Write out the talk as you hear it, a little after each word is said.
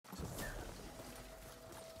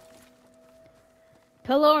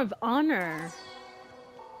Pillar of Honor.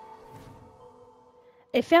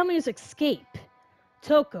 A family's escape.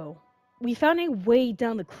 Toko, we found a way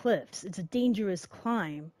down the cliffs. It's a dangerous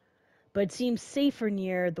climb, but it seems safer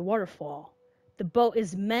near the waterfall. The boat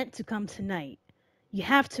is meant to come tonight. You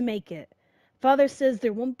have to make it. Father says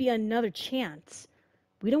there won't be another chance.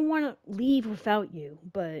 We don't want to leave without you,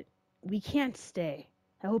 but we can't stay.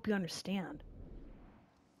 I hope you understand.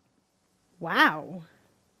 Wow.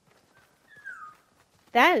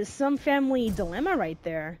 That is some family dilemma right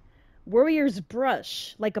there. Warrior's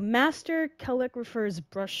brush, like a master calligrapher's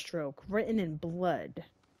brushstroke written in blood.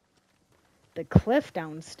 The cliff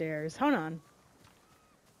downstairs. Hold on.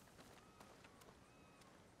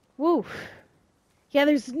 Woo. Yeah,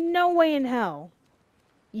 there's no way in hell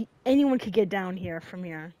anyone could get down here from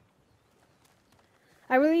here.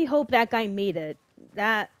 I really hope that guy made it.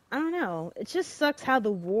 I don't know. It just sucks how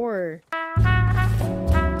the war...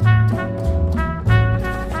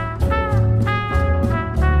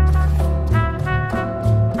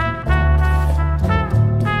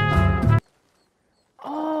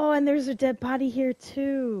 Oh, and there's a dead body here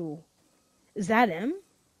too. Is that him?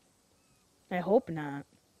 I hope not.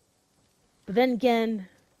 But then again,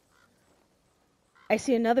 I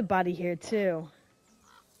see another body here too.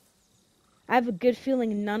 I have a good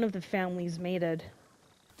feeling none of the families made it.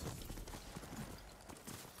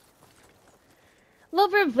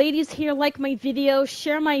 Lover of ladies here, like my video,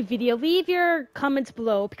 share my video, leave your comments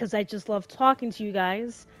below because I just love talking to you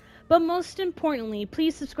guys. But most importantly,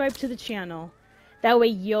 please subscribe to the channel. That way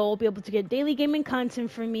you'll be able to get daily gaming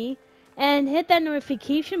content from me. And hit that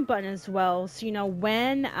notification button as well so you know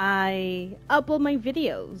when I upload my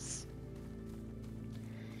videos.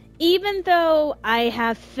 Even though I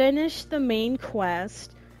have finished the main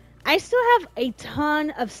quest, I still have a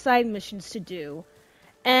ton of side missions to do.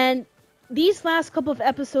 And these last couple of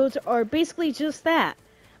episodes are basically just that.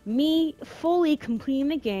 Me fully completing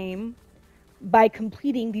the game by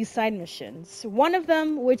completing these side missions. One of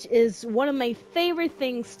them, which is one of my favorite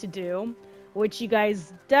things to do, which you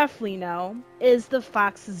guys definitely know, is the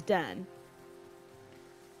Fox's Den.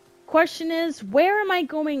 Question is, where am I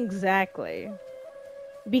going exactly?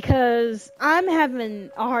 Because I'm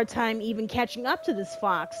having a hard time even catching up to this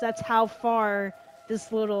fox. That's how far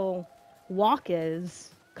this little walk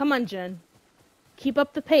is. Come on, Jen. Keep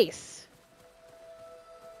up the pace.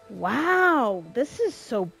 Wow, this is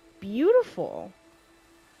so beautiful.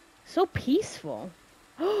 So peaceful.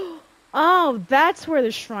 Oh, that's where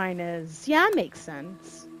the shrine is. Yeah, it makes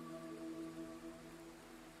sense.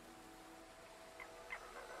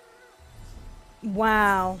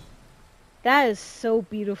 Wow. That is so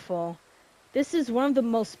beautiful. This is one of the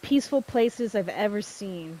most peaceful places I've ever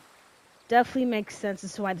seen. Definitely makes sense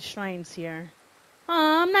as to why the shrine's here.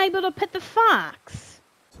 Oh, I'm not able to pet the fox.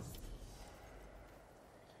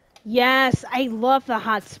 Yes, I love the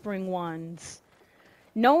hot spring ones.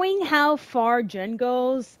 Knowing how far Jen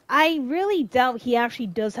goes, I really doubt he actually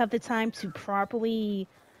does have the time to properly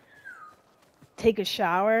take a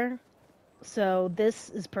shower. So this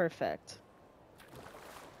is perfect.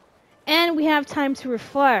 And we have time to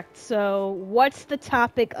reflect. So what's the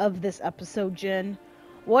topic of this episode, Jen?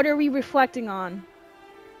 What are we reflecting on?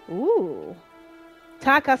 Ooh.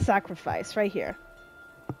 Taka sacrifice, right here.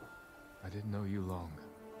 I didn't know you long,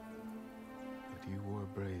 but you were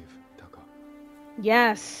brave, Taka.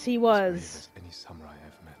 Yes, he was. As brave as any samurai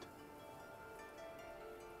I've met.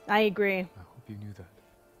 I agree. I hope you knew that.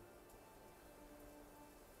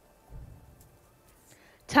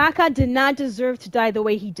 Taka did not deserve to die the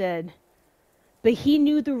way he did. But he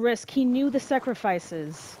knew the risk. He knew the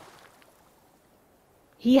sacrifices.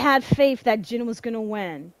 He had faith that Jin was going to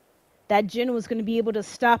win. That Jin was going to be able to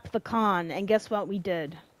stop the Khan. And guess what? We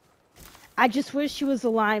did. I just wish he was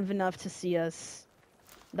alive enough to see us.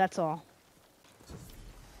 That's all.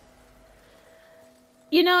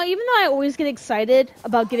 You know, even though I always get excited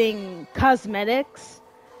about getting cosmetics,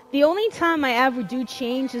 the only time I ever do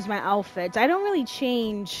change is my outfits. I don't really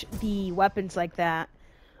change the weapons like that.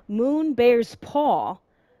 Moon Bear's Paw,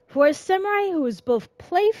 for a samurai who is both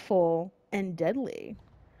playful and deadly.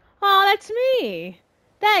 Oh, that's me!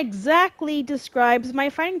 That exactly describes my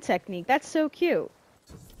fighting technique. That's so cute.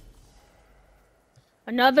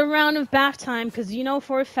 Another round of bath time, because you know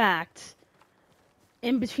for a fact,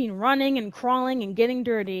 in between running and crawling and getting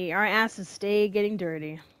dirty, our asses stay getting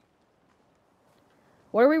dirty.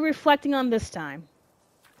 What are we reflecting on this time?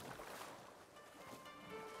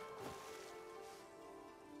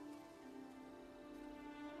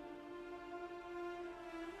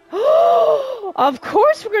 Of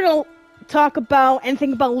course we're gonna talk about and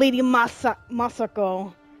think about Lady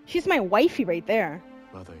Masako. She's my wifey right there.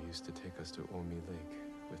 Mother used to take us to Omi Lake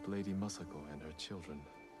with Lady Masako and her children.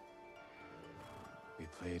 We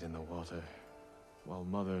played in the water, while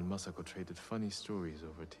Mother and Masako traded funny stories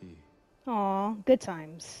over tea. Aw, good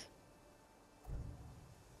times.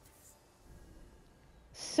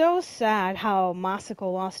 So sad how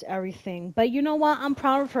Masako lost everything, but you know what? I'm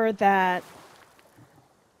proud of her that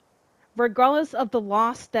regardless of the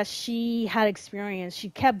loss that she had experienced, she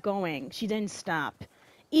kept going. She didn't stop.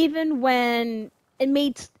 Even when it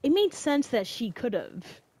made sense that she could have.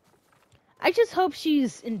 I just hope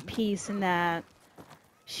she's in peace and that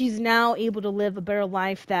she's now able to live a better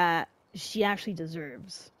life that she actually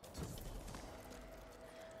deserves.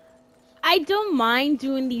 I don't mind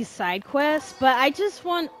doing these side quests, but I just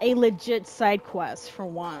want a legit side quest for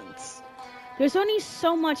once. There's only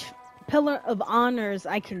so much Pillar of Honors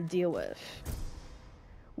I can deal with.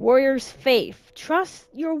 Warrior's Faith. Trust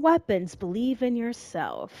your weapons. Believe in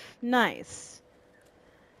yourself. Nice.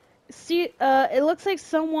 See, it looks like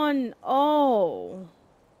someone... Oh.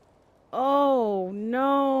 Oh,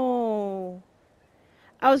 no.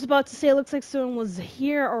 I was about to say it looks like someone was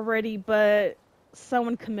here already, but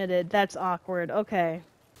someone committed. That's awkward. Okay.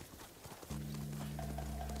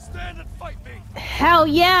 Stand and fight me. Hell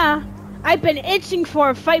yeah! I've been itching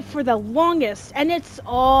for a fight for the longest, and it's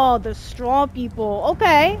all the straw people.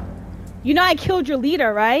 Okay. You know I killed your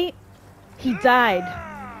leader, right? He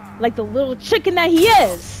died. Like the little chicken that he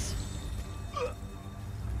is.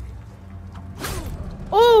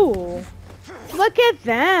 Ooh. Look at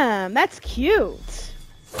them. That's cute.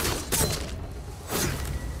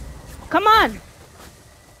 Come on.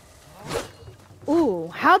 Ooh,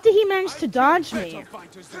 how did he manage to dodge me?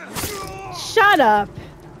 Shut up.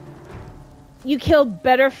 You killed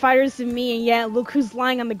better fighters than me, and yet look who's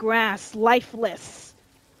lying on the grass, lifeless.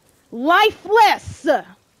 Lifeless!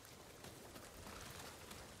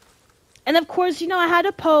 And of course, you know, I had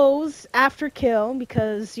to pose after kill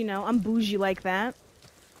because, you know, I'm bougie like that.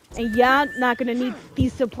 And yeah, not gonna need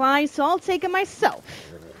these supplies, so I'll take it myself.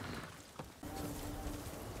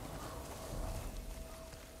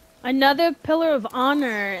 Another Pillar of Honor,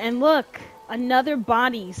 and look, another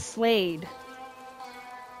body slayed.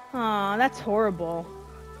 Aw, that's horrible.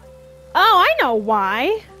 Oh, I know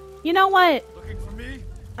why. You know what? Looking for me?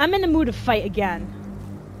 I'm in the mood to fight again.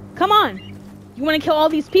 Come on. You want to kill all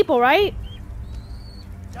these people, right?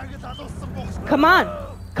 Come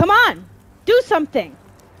on. Come on. Do something.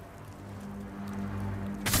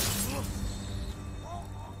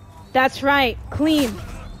 That's right. Clean.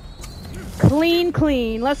 Clean,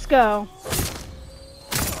 clean. Let's go.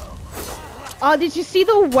 Oh, did you see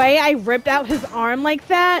the way I ripped out his arm like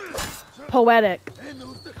that? Poetic.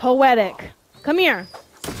 Poetic. Come here.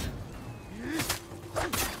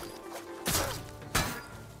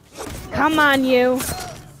 Come on, you.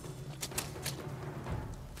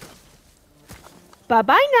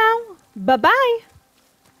 Bye-bye now. Bye-bye.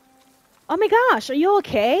 Oh my gosh, are you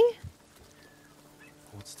okay?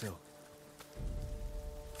 Hold still.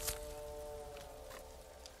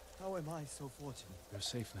 How am I so fortunate? You're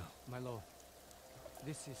safe now. My lord,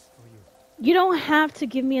 this is for you. You don't have to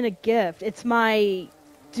give me a gift. It's my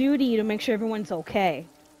duty to make sure everyone's okay.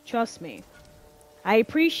 Trust me. I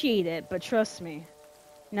appreciate it, but trust me.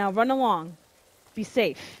 Now run along. Be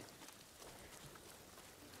safe.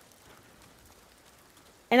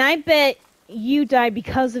 And I bet you died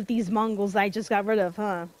because of these Mongols I just got rid of,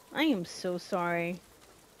 huh? I am so sorry.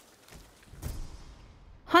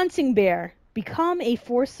 Hunting bear. Become a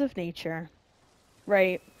force of nature.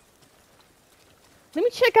 Right. Let me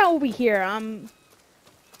check out over here. I'm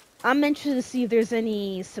interested to see if there's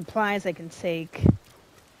any supplies I can take.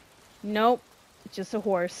 Nope. Just a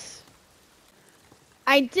horse.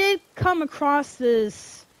 I did come across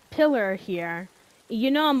this pillar here.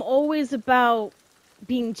 You know, I'm always about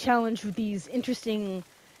being challenged with these interesting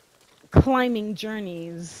climbing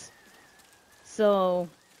journeys. So,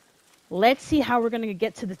 let's see how we're going to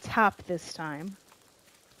get to the top this time.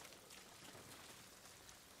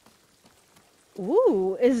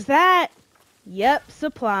 Ooh, is that... Yep,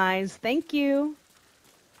 supplies. Thank you.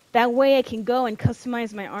 That way I can go and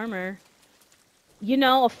customize my armor. You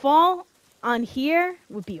know, a fall on here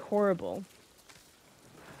would be horrible.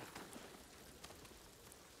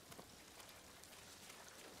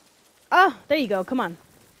 Oh, there you go. Come on.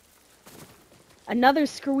 Another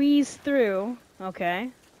squeeze through. Okay.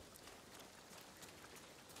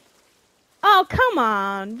 Oh, come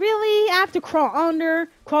on. Really? I have to crawl under,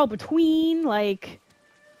 crawl between, like...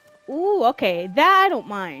 Ooh, okay. That I don't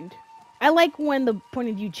mind. I like when the point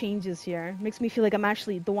of view changes here. Makes me feel like I'm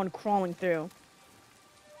actually the one crawling through.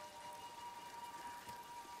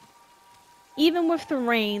 Even with the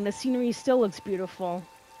rain, the scenery still looks beautiful.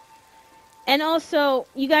 And also,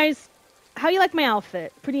 you guys, how you like my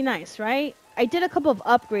outfit? Pretty nice, right? I did a couple of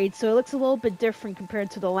upgrades, so it looks a little bit different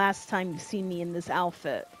compared to the last time you've seen me in this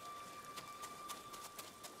outfit.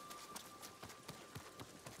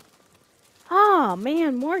 Oh,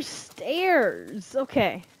 man, more stairs.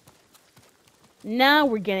 Okay. Now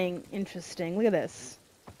we're getting interesting. Look at this.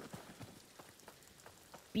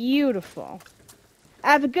 Beautiful.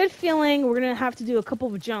 I have a good feeling we're going to have to do a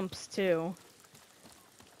couple of jumps, too.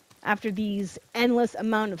 After these endless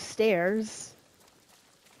amount of stairs.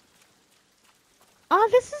 Oh,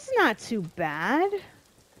 this is not too bad.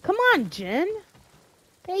 Come on, Jin.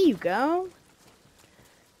 There you go.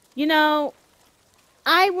 You know,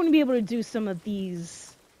 I wouldn't be able to do some of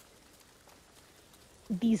these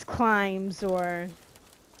climbs or...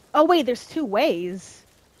 Oh, wait, there's two ways.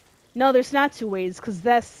 No, there's not two ways, because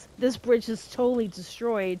this bridge is totally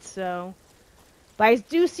destroyed, so... But I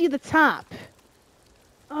do see the top.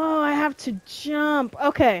 Oh, I have to jump.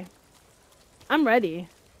 Okay. I'm ready.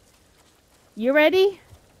 You ready?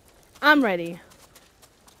 I'm ready.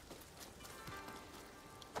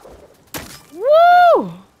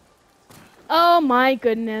 Woo! Oh my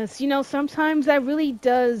goodness. You know, sometimes that really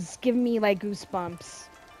does give me like goosebumps.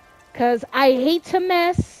 Because I hate to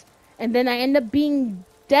miss, and then I end up being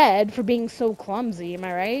dead for being so clumsy. Am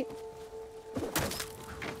I right?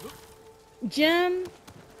 Jin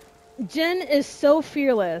is so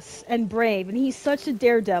fearless and brave, and he's such a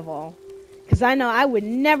daredevil. Because I know I would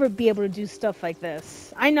never be able to do stuff like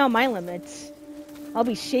this. I know my limits. I'll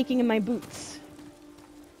be shaking in my boots.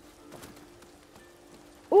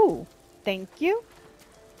 Ooh, thank you.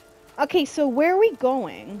 Okay, so where are we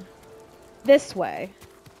going? This way.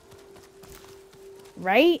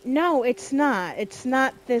 Right? No, it's not. It's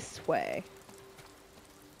not this way.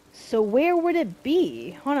 So where would it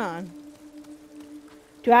be? Hold on.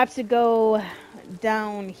 Do I have to go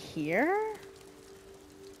down here?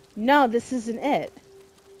 No, this isn't it.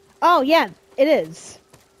 Oh, yeah, it is.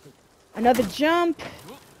 Another jump,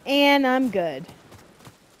 and I'm good.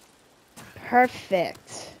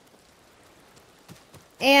 Perfect.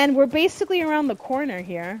 And we're basically around the corner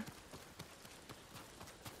here.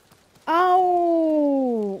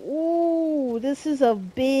 Oh, ooh, this is a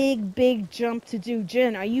big, big jump to do.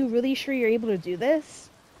 Jin, are you really sure you're able to do this?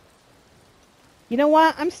 You know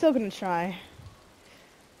what? I'm still gonna try.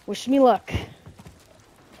 Wish me luck.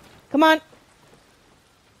 Come on.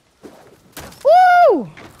 Woo!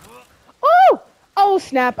 Ooh! Oh,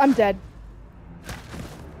 snap. I'm dead.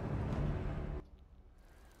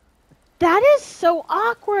 That is so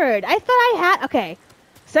awkward. I thought I had... Okay.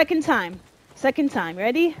 Second time. Second time.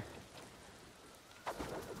 Ready?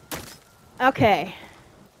 Okay.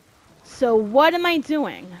 So what am I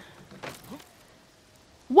doing?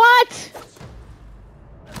 What?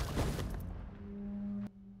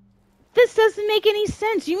 This doesn't make any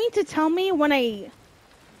sense. You mean to tell me when I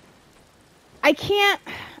can't...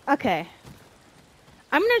 Okay.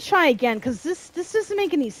 I'm gonna try again, because this doesn't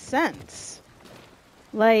make any sense.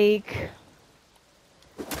 Like...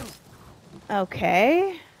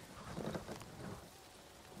 Okay.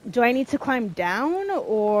 Do I need to climb down,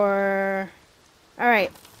 or...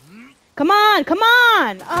 Alright. Come on! Come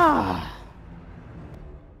on! Ah.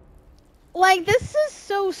 Like, this is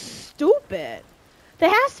so stupid. There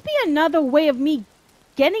has to be another way of me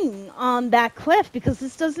getting on that cliff, because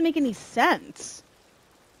this doesn't make any sense.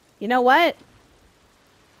 You know what?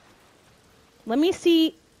 Let me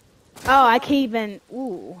see. Oh, I can't even...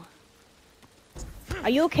 Ooh. Are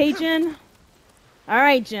you okay, Jin?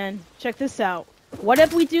 Alright, Jin. Check this out. What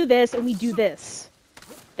if we do this and we do this?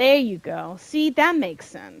 There you go. See, that makes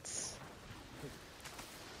sense.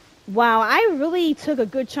 Wow, I really took a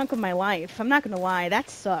good chunk of my life. I'm not gonna lie. That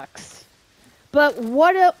sucks. But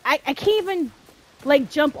what if... I can't even, like,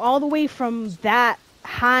 jump all the way from that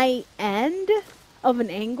high end of an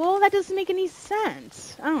angle? That doesn't make any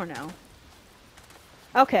sense. I don't know.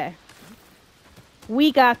 Okay.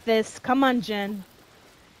 We got this. Come on, Jin.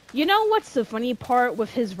 You know what's the funny part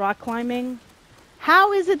with his rock climbing?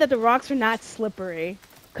 How is it that the rocks are not slippery?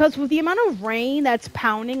 Because with the amount of rain that's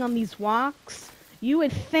pounding on these rocks, you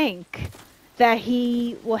would think that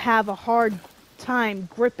he will have a hard time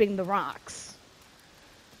gripping the rocks.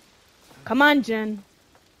 Come on, Jin.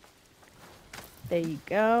 There you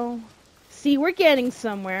go. See, we're getting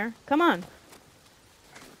somewhere. Come on.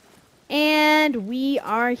 And we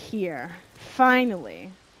are here.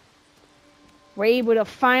 Finally. We're able to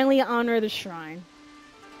finally honor the shrine.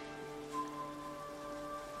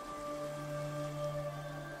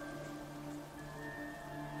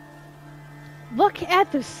 Look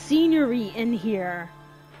at the scenery in here.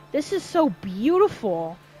 This is so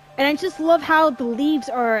beautiful. And I just love how the leaves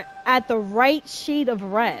are at the right shade of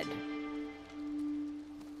red.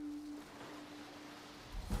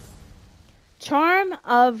 Charm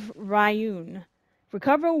of Ryun.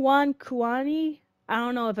 Recover one Kuani. I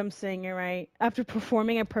don't know if I'm saying it right. After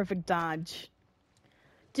performing a perfect dodge.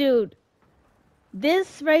 Dude,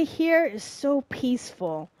 this right here is so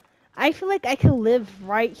peaceful. I feel like I could live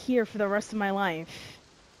right here for the rest of my life.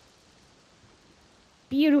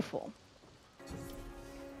 Beautiful.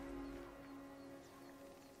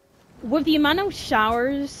 With the amount of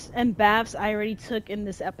showers and baths I already took in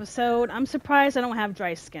this episode, I'm surprised I don't have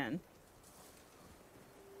dry skin.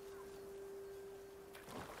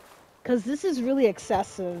 Because this is really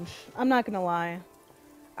excessive. I'm not gonna lie.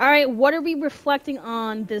 Alright, what are we reflecting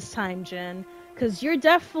on this time, Jin? Because you're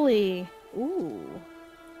definitely... Ooh.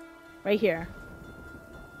 Right here.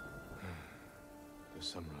 The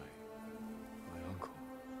samurai. My uncle.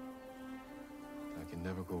 I can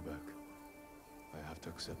never go back. I have to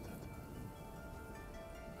accept that.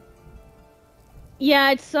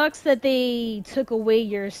 Yeah, it sucks that they took away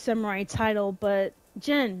your samurai title, but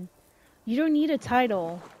Jin, you don't need a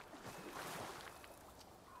title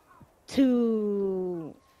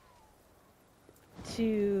to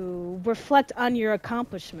reflect on your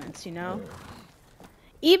accomplishments, you know?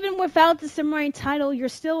 Even without the samurai title, you're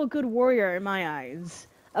still a good warrior in my eyes.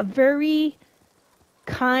 A very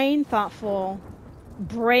kind, thoughtful,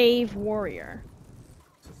 brave warrior.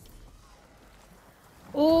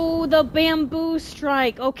 Oh, the bamboo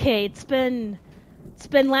strike. Okay, it's been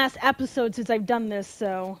last episode since I've done this,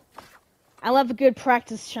 so I love a good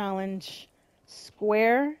practice challenge.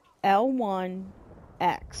 Square L1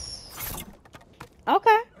 X.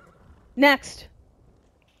 Okay. Next.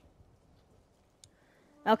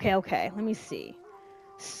 Okay. Let me see.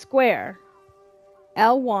 Square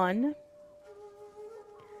L1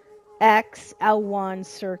 X L1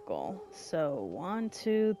 circle. So 1,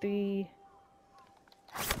 2, 3.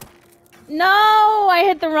 No, I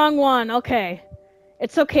hit the wrong one. Okay.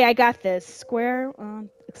 It's okay, I got this. Square,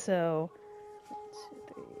 so 1,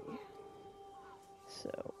 2, 3.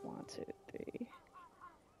 So 1, 2, 3.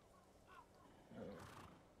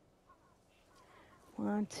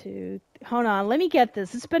 1, 2. Hold on, let me get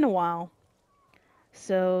this. It's been a while.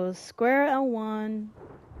 So square L1,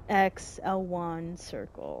 X L1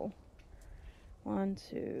 circle. 1,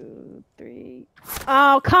 2, 3.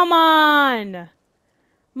 Oh, come on!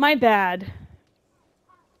 My bad.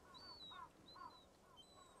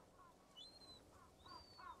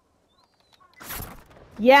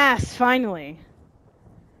 Yes, finally.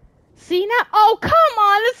 See now? Oh, come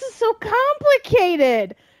on! This is so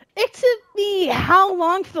complicated! It took me how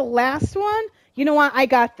long for the last one? You know what? I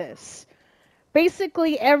got this.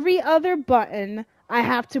 Basically, every other button, I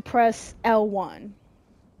have to press L1.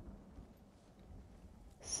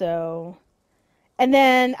 So, and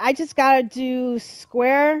then I just gotta do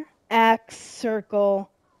square, X, circle.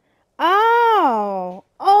 Oh!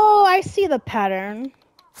 Oh, I see the pattern.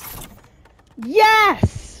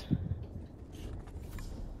 Yes!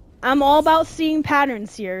 I'm all about seeing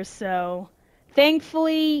patterns here, so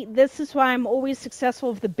thankfully, this is why I'm always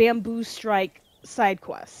successful with the bamboo strike side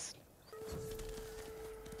quests.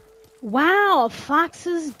 Wow,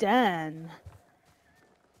 Fox's Den.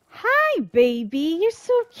 Hi, baby. You're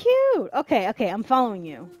so cute. Okay, I'm following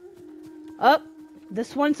you. Oh,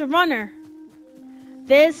 this one's a runner.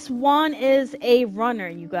 This one is a runner,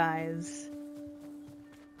 you guys.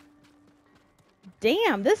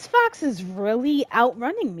 Damn, this fox is really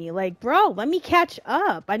outrunning me. Like, bro, let me catch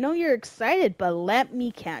up. I know you're excited, but let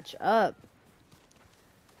me catch up.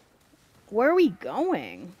 Where are we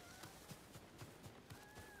going?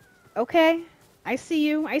 Okay, I see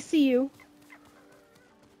you.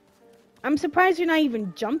 I'm surprised you're not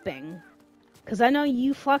even jumping. Because I know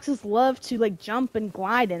you foxes love to, like, jump and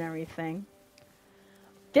glide and everything.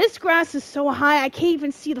 This grass is so high, I can't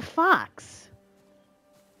even see the fox.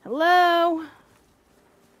 Hello?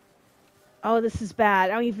 Oh, this is bad.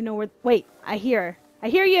 I don't even know where... Wait, I hear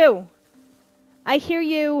you. I hear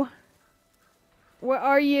you. Where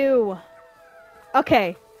are you?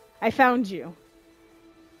 Okay, I found you.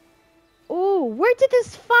 Ooh, where did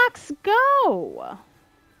this fox go?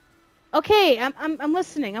 Okay, I'm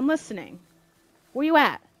listening. Where you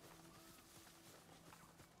at?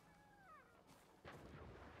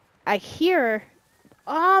 I hear...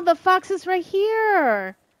 Oh, the fox is right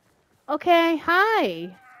here. Okay,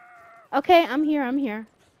 hi. Okay, I'm here.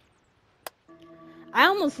 I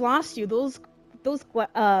almost lost you. Those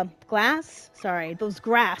grass.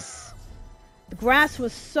 The grass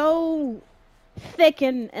was so thick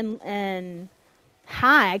and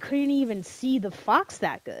high. I couldn't even see the fox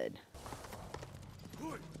that good.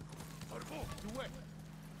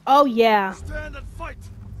 Oh yeah. Stand and fight.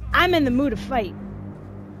 I'm in the mood to fight.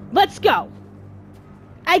 Let's go.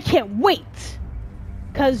 I can't wait.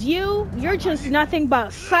 Cause you're just nothing but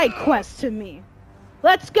a side quest to me.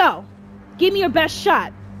 Let's go. Give me your best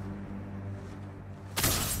shot.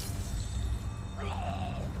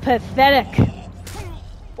 Pathetic.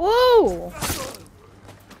 Ooh.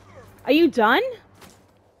 Are you done?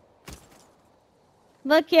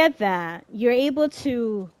 Look at that. You're able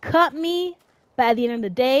to cut me, but at the end of the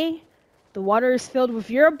day, the water is filled with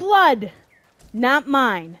your blood. Not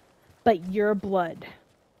mine, but your blood.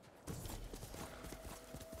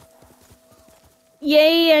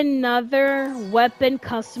 Yay, another weapon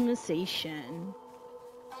customization.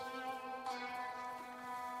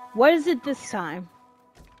 What is it this time?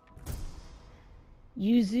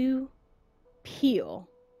 Yuzu Peel.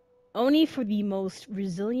 Only for the most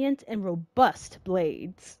resilient and robust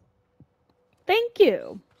blades. Thank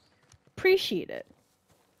you. Appreciate it.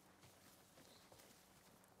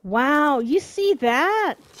 Wow, you see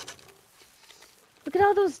that? Look at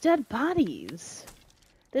all those dead bodies.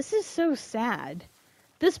 This is so sad.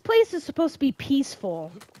 This place is supposed to be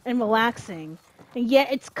peaceful and relaxing, and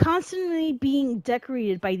yet it's constantly being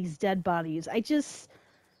decorated by these dead bodies.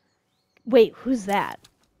 Wait, who's that?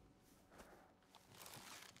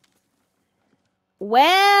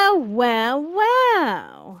 Wow.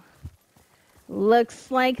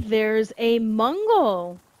 Looks like there's a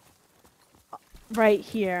Mongol right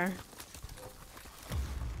here.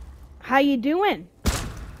 How you doing?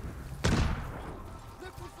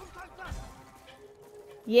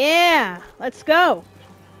 Yeah, let's go.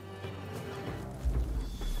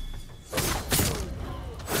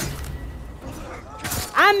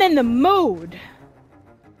 I'm in the mood.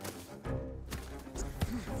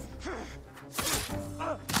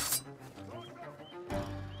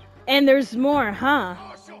 And there's more, huh?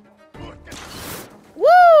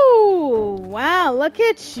 Woo! Wow, look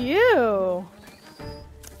at you.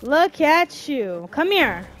 Look at you. Come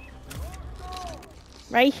here.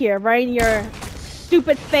 Right here, right in your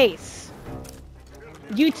stupid face.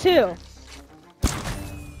 You too.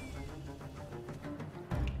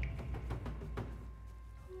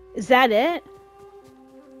 Is that it?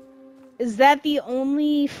 Is that the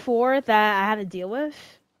only 4 that I had to deal with?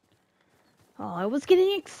 Oh, it was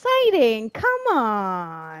getting exciting. Come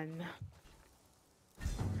on.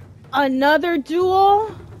 Another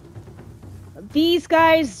duel? These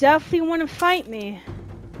guys definitely want to fight me.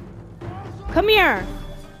 Come here.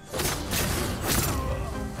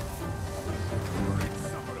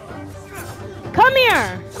 Come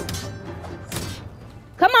here.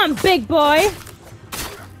 Come on, big boy.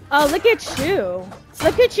 Oh, look at you.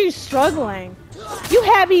 Look at you struggling. You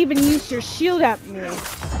haven't even used your shield at me.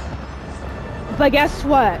 But guess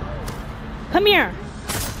what? Come here.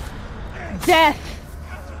 Death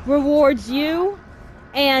rewards you,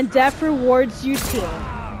 and death rewards you too.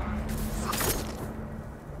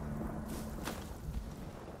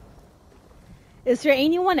 Is there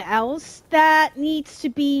anyone else that needs to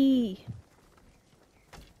be...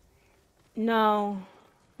 No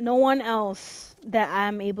one else that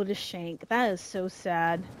I'm able to shank. That is so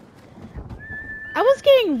sad. I was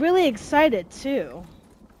getting really excited too.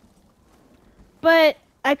 But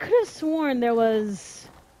I could have sworn there was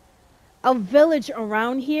a village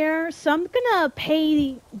around here, so I'm gonna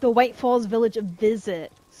pay the White Falls village a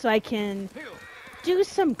visit so I can do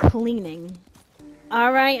some cleaning.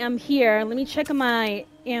 Alright, I'm here. Let me check my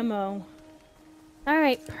ammo.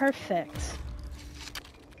 Alright, perfect.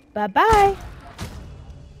 Bye-bye.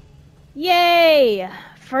 Yay!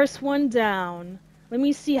 First one down. Let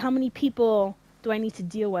me see how many people do I need to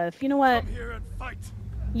deal with. You know what? Come here and fight.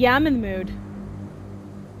 Yeah, I'm in the mood.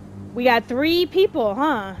 We got 3 people,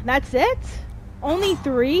 huh? That's it? Only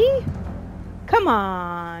 3? Come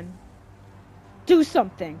on. Do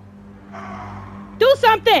something. Do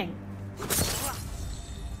something!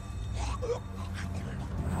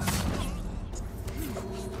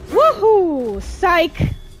 Woohoo!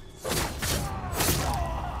 Psych!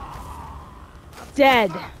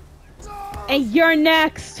 Dead. And you're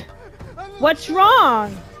next. What's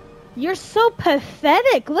wrong? You're so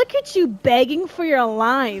pathetic. Look at you begging for your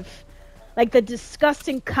life. Like the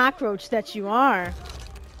disgusting cockroach that you are.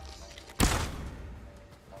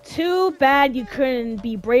 Too bad you couldn't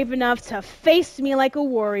be brave enough to face me like a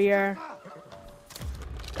warrior.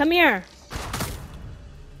 Come here.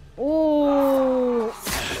 Ooh.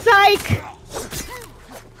 Psych!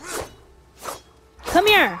 Come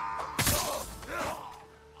here.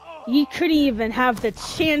 You couldn't even have the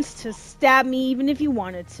chance to stab me even if you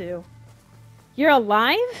wanted to. You're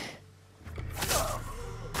alive?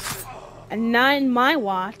 And not in my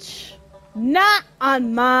watch. Not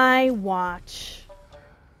on my watch.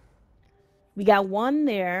 We got one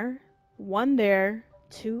there. One there.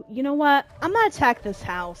 Two. You know what? I'm gonna attack this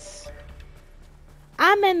house.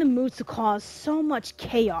 I'm in the mood to cause so much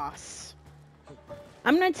chaos.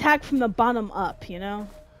 I'm gonna attack from the bottom up, you know?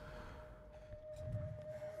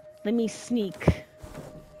 Let me sneak.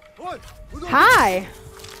 Hi!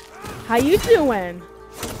 How you doing?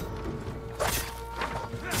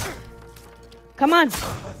 Come on.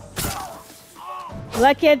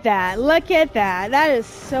 Look at that. Look at that. That is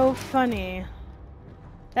so funny.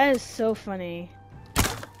 That is so funny.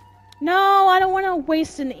 No, I don't want to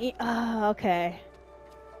waste an okay.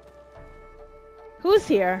 Who's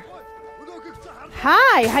here?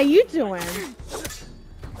 Hi, how you doing?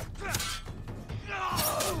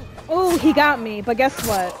 Oh, he got me, but guess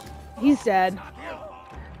what? He's dead.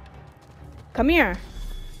 Come here.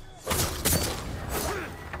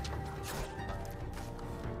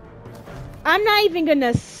 I'm not even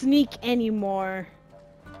gonna sneak anymore.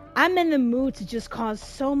 I'm in the mood to just cause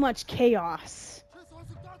so much chaos.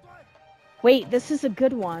 Wait, this is a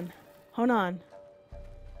good one. Hold on.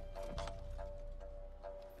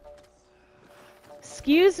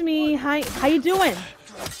 Excuse me. Hi, how you doing?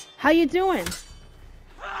 How you doing?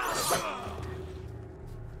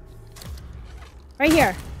 Right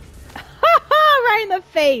here. Right in the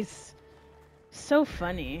face. So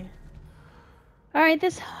funny. All right,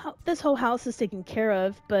 this whole house is taken care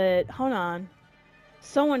of, but hold on.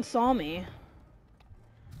 Someone saw me.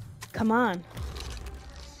 Come on.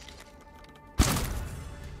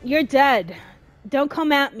 You're dead. Don't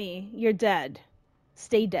come at me. You're dead.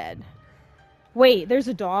 Stay dead. Wait, there's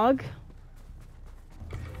a dog?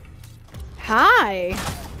 Hi.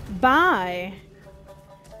 Bye.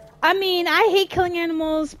 I mean, I hate killing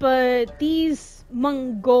animals, but these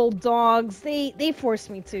Mongol dogs, they force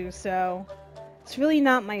me to, so it's really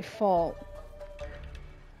not my fault.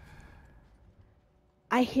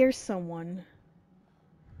 I hear someone.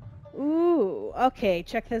 Ooh, okay,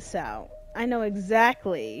 check this out. I know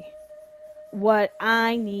exactly what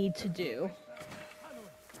I need to do.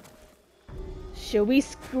 Should we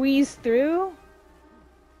squeeze through?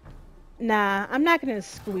 Nah, I'm not gonna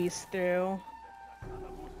squeeze through.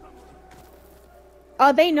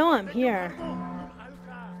 Oh, they know I'm here.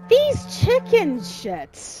 These chicken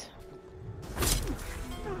shits.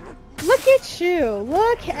 Look at you.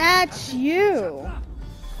 Look at you.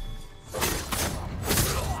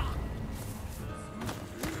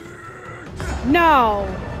 No,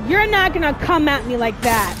 you're not gonna come at me like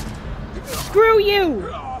that. Screw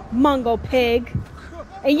you, Mongol pig.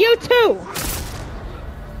 And you too.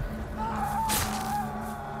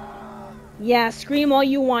 Yeah, scream all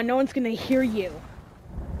you want. No one's gonna hear you.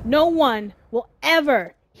 No one will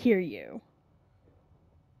ever hear you.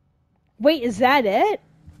 Wait, is that it?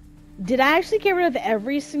 Did I actually get rid of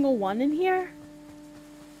every single one in here?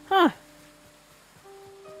 Huh.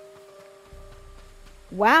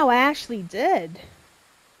 Wow, I actually did.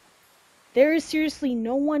 There is seriously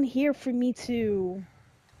no one here for me to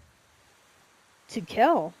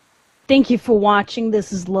kill. Thank you for watching.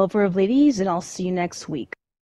 This is Lover of Ladies, and I'll see you next week.